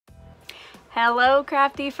Hello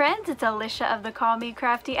crafty friends, it's Alicia of the Call Me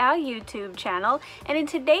Crafty Al YouTube channel, and in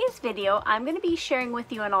today's video I'm going to be sharing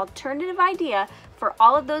with you an alternative idea for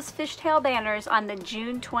all of those fishtail banners on the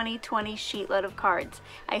June 2020 Sheetload of Cards.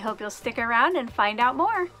 I hope you'll stick around and find out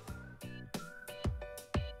more.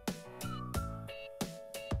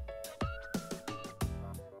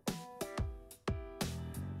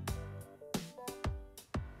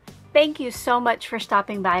 Thank you so much for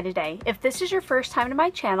stopping by today. If this is your first time to my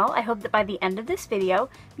channel, I hope that by the end of this video,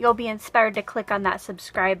 you'll be inspired to click on that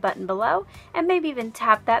subscribe button below and maybe even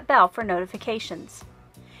tap that bell for notifications.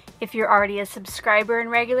 If you're already a subscriber and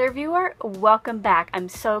regular viewer, welcome back. I'm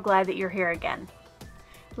so glad that you're here again.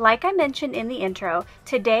 Like I mentioned in the intro,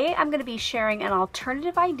 today I'm going to be sharing an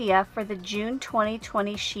alternative idea for the June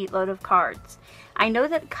 2020 Sheetload of Cards. I know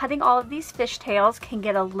that cutting all of these fishtails can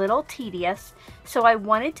get a little tedious, so I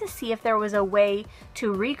wanted to see if there was a way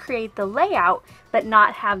to recreate the layout but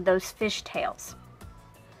not have those fishtails.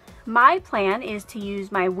 My plan is to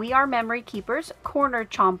use my We Are Memory Keepers corner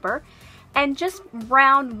chomper and just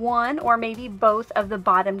round one or maybe both of the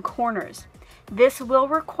bottom corners. This will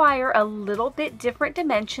require a little bit different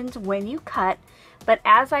dimensions when you cut, but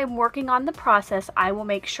as I'm working on the process, I will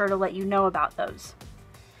make sure to let you know about those.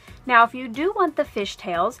 Now, if you do want the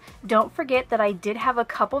fishtails, don't forget that I did have a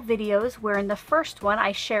couple videos where in the first one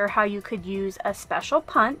I share how you could use a special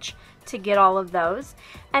punch to get all of those.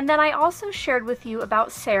 And then I also shared with you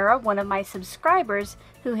about Sarah, one of my subscribers,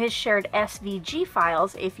 who has shared SVG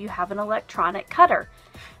files if you have an electronic cutter.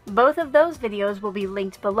 Both of those videos will be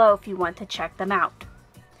linked below if you want to check them out.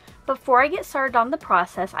 Before I get started on the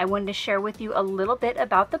process, I wanted to share with you a little bit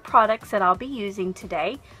about the products that I'll be using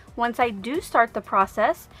today. Once I do start the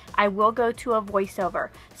process, I will go to a voiceover.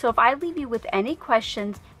 So if I leave you with any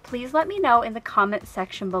questions, please let me know in the comment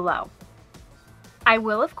section below. I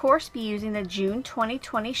will of course be using the June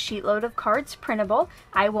 2020 Sheetload of Cards printable.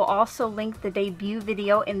 I will also link the debut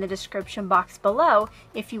video in the description box below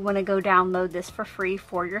if you want to go download this for free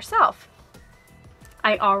for yourself.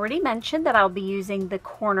 I already mentioned that I'll be using the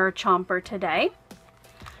corner chomper today.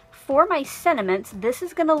 For my sentiments, this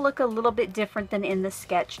is going to look a little bit different than in the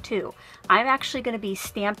sketch too. I'm actually going to be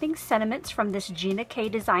stamping sentiments from this Gina K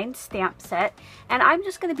Design stamp set, and I'm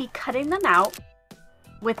just going to be cutting them out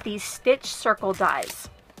with these stitch circle dies.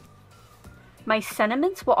 My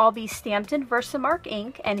sentiments will all be stamped in Versamark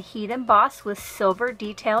ink and heat embossed with silver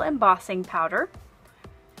detail embossing powder.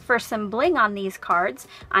 For some bling on these cards,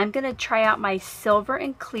 I'm going to try out my silver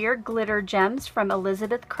and clear glitter gems from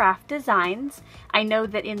Elizabeth Craft Designs. I know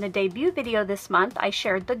that in the debut video this month I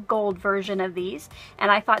shared the gold version of these,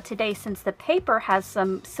 and I thought today, since the paper has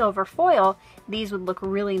some silver foil, these would look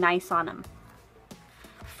really nice on them.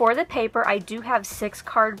 For the paper, I do have 6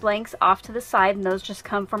 card blanks off to the side, and those just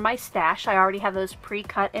come from my stash. I already have those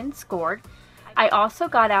pre-cut and scored. I also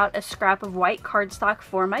got out a scrap of white cardstock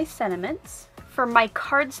for my sentiments. For my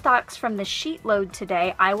cardstocks from the Sheetload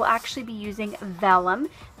today, I will actually be using vellum.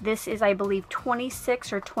 This is, I believe,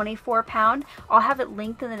 26 or 24 pound. I'll have it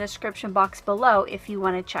linked in the description box below if you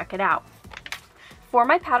want to check it out. For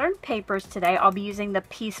my patterned papers today, I'll be using the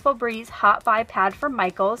Peaceful Breeze Hot Buy pad from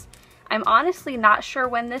Michaels. I'm honestly not sure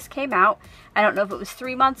when this came out. I don't know if it was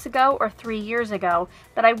 3 months ago or 3 years ago,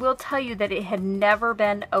 but I will tell you that it had never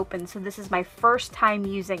been opened, so this is my first time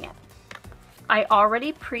using it. I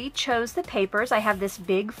already pre-chose the papers. I have this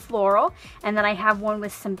big floral, and then I have one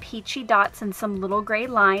with some peachy dots and some little gray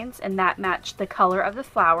lines, and that matched the color of the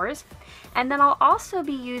flowers. And then I'll also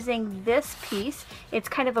be using this piece. It's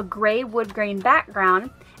kind of a gray wood grain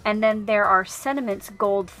background, and then there are sentiments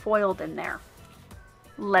gold foiled in there.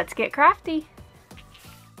 Let's get crafty!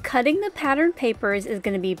 Cutting the pattern papers is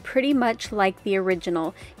going to be pretty much like the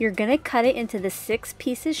original. You're going to cut it into the 6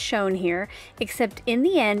 pieces shown here, except in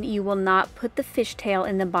the end you will not put the fishtail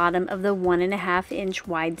in the bottom of the 1.5 inch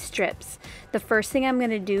wide strips. The first thing I'm going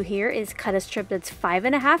to do here is cut a strip that's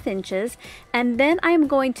 5.5 inches, and then I'm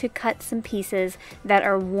going to cut some pieces that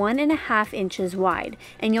are 1.5 inches wide.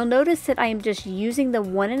 And you'll notice that I am just using the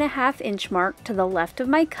 1.5 inch mark to the left of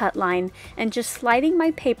my cut line and just sliding my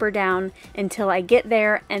paper down until I get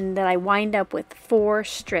there, and that I wind up with 4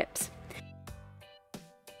 strips.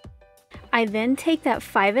 I then take that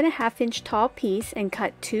 5.5 inch tall piece and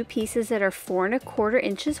cut 2 pieces that are 4.25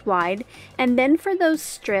 inches wide, and then for those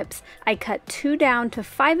strips I cut 2 down to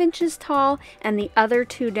 5 inches tall and the other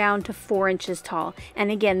 2 down to 4 inches tall, and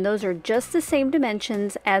again those are just the same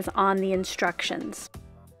dimensions as on the instructions.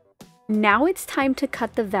 Now it's time to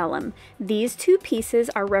cut the vellum. These two pieces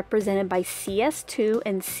are represented by CS2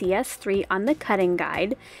 and CS3 on the cutting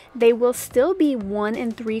guide. They will still be 1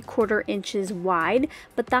 3/4 inches wide,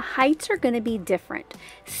 but the heights are going to be different.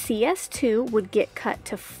 CS2 would get cut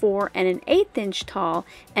to 4 1/8 inch tall,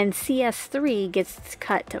 and CS3 gets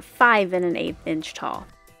cut to 5 1/8 inch tall.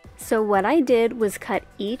 So what I did was cut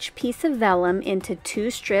each piece of vellum into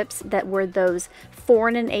 2 strips that were those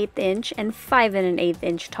 4 1/8 inch and 5 1/8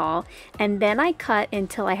 inch tall, and then I cut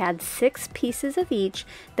until I had 6 pieces of each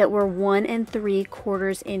that were 1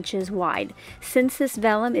 3/4 inches wide. Since this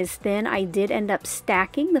vellum is thin, I did end up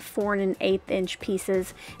stacking the 4 1/8 inch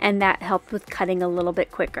pieces, and that helped with cutting a little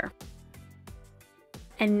bit quicker.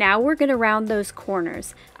 And now we're going to round those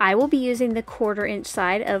corners. I will be using the 1/4 inch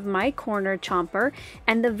side of my corner chomper,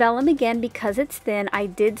 and the vellum, again, because it's thin, I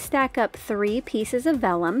did stack up 3 pieces of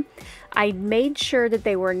vellum. I made sure that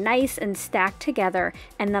they were nice and stacked together,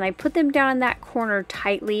 and then I put them down in that corner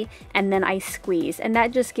tightly, and then I squeeze, and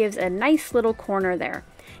that just gives a nice little corner there.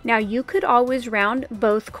 Now you could always round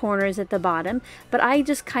both corners at the bottom, but I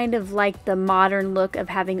just kind of like the modern look of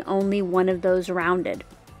having only one of those rounded.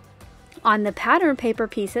 On the pattern paper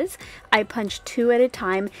pieces, I punched 2 at a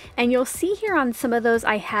time, and you'll see here on some of those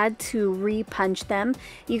I had to re-punch them.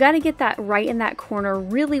 You got to get that right in that corner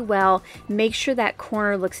really well. Make sure that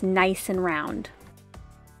corner looks nice and round.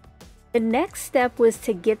 The next step was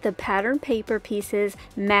to get the pattern paper pieces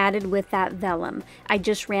matted with that vellum. I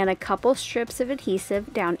just ran a couple strips of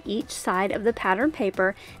adhesive down each side of the pattern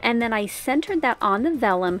paper, and then I centered that on the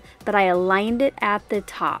vellum, but I aligned it at the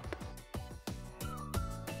top.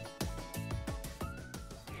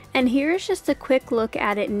 And here's just a quick look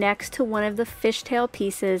at it next to one of the fishtail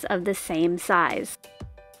pieces of the same size.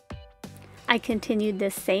 I continued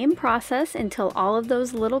this same process until all of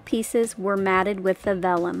those little pieces were matted with the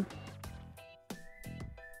vellum.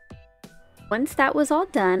 Once that was all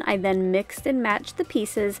done, I then mixed and matched the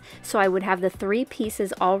pieces so I would have the 3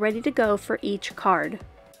 pieces all ready to go for each card.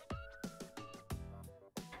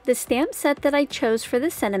 The stamp set that I chose for the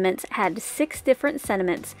sentiments had 6 different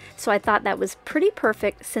sentiments, so I thought that was pretty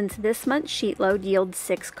perfect since this month's sheet load yields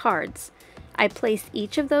 6 cards. I placed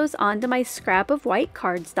each of those onto my scrap of white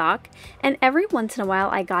cardstock, and every once in a while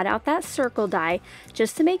I got out that circle die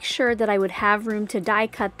just to make sure that I would have room to die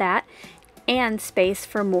cut that and space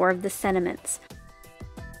for more of the sentiments.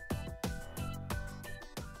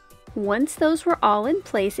 Once those were all in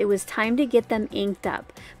place, it was time to get them inked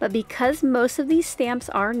up. But because most of these stamps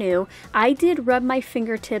are new, I did rub my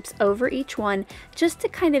fingertips over each one just to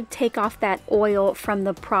kind of take off that oil from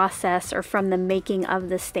the process or from the making of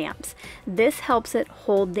the stamps. This helps it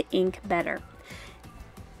hold the ink better.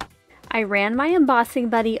 I ran my embossing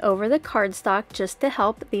buddy over the cardstock just to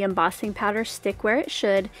help the embossing powder stick where it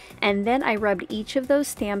should, and then I rubbed each of those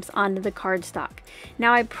stamps onto the cardstock.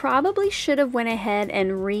 Now I probably should have went ahead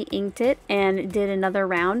and re-inked it and did another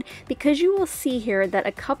round, because you will see here that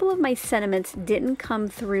a couple of my sentiments didn't come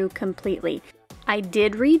through completely. I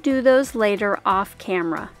did redo those later off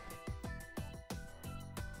camera.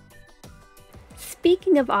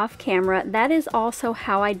 Speaking of off camera, that is also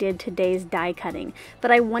how I did today's die cutting,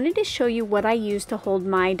 but I wanted to show you what I used to hold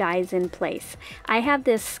my dies in place. I have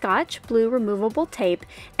this Scotch Blue removable tape,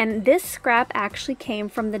 and this scrap actually came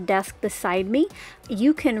from the desk beside me.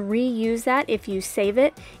 You can reuse that if you save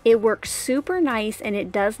it. It works super nice and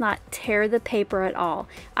it does not tear the paper at all.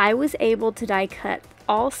 I was able to die cut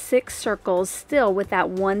all 6 circles still with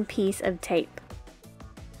that one piece of tape.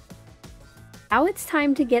 Now it's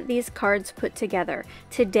time to get these cards put together.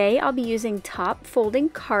 Today I'll be using top folding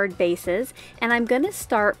card bases, and I'm going to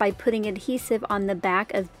start by putting adhesive on the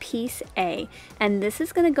back of piece A, and this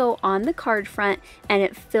is going to go on the card front and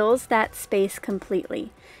it fills that space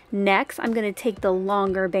completely. Next, I'm going to take the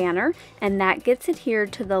longer banner, and that gets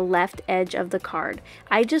adhered to the left edge of the card.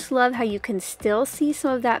 I just love how you can still see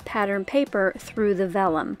some of that pattern paper through the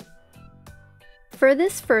vellum. For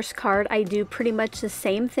this first card, I do pretty much the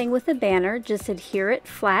same thing with the banner, just adhere it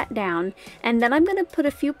flat down, and then I'm going to put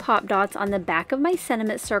a few pop dots on the back of my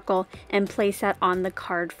sentiment circle and place that on the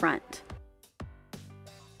card front.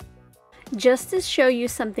 Just to show you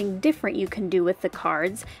something different you can do with the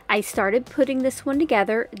cards, I started putting this one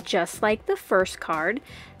together just like the first card.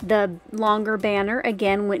 The longer banner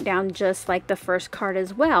again went down just like the first card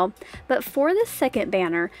as well, but for the second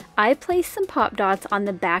banner, I placed some pop dots on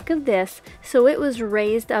the back of this so it was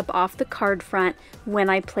raised up off the card front when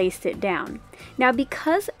I placed it down. Now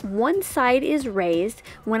because one side is raised,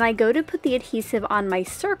 when I go to put the adhesive on my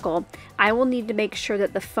circle, I will need to make sure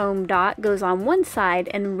that the foam dot goes on one side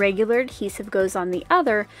and regular adhesive adhesive goes on the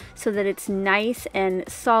other so that it's nice and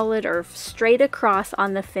solid or straight across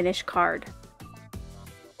on the finished card.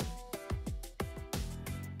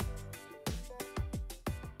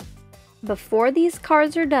 Before these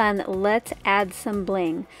cards are done, let's add some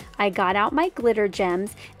bling. I got out my glitter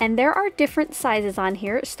gems, and there are different sizes on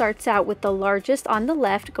here. It starts out with the largest on the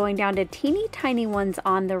left, going down to teeny tiny ones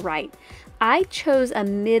on the right. I chose a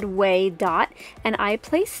midway dot, and I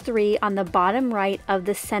placed 3 on the bottom right of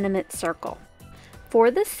the sentiment circle. For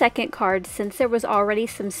the second card, since there was already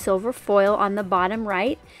some silver foil on the bottom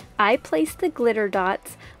right, I placed the glitter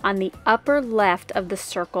dots on the upper left of the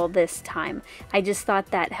circle this time. I just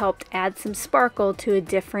thought that helped add some sparkle to a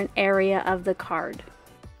different area of the card.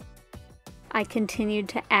 I continued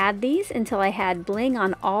to add these until I had bling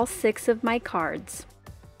on all 6 of my cards.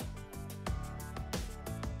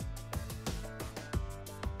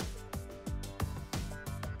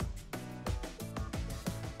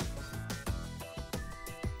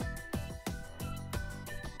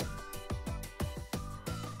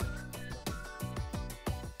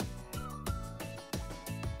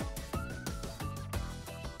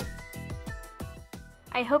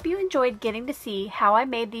 I hope you enjoyed getting to see how I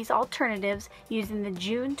made these alternatives using the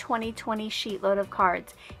June 2020 SheetLoad of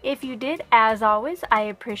Cards. If you did, as always, I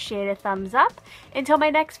appreciate a thumbs up. Until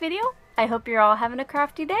my next video, I hope you're all having a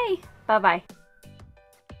crafty day. Bye-bye.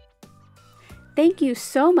 Thank you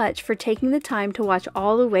so much for taking the time to watch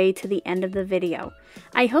all the way to the end of the video.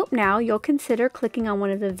 I hope now you'll consider clicking on one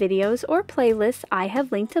of the videos or playlists I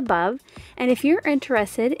have linked above, and if you're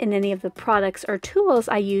interested in any of the products or tools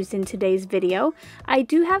I used in today's video, I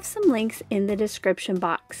do have some links in the description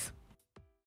box.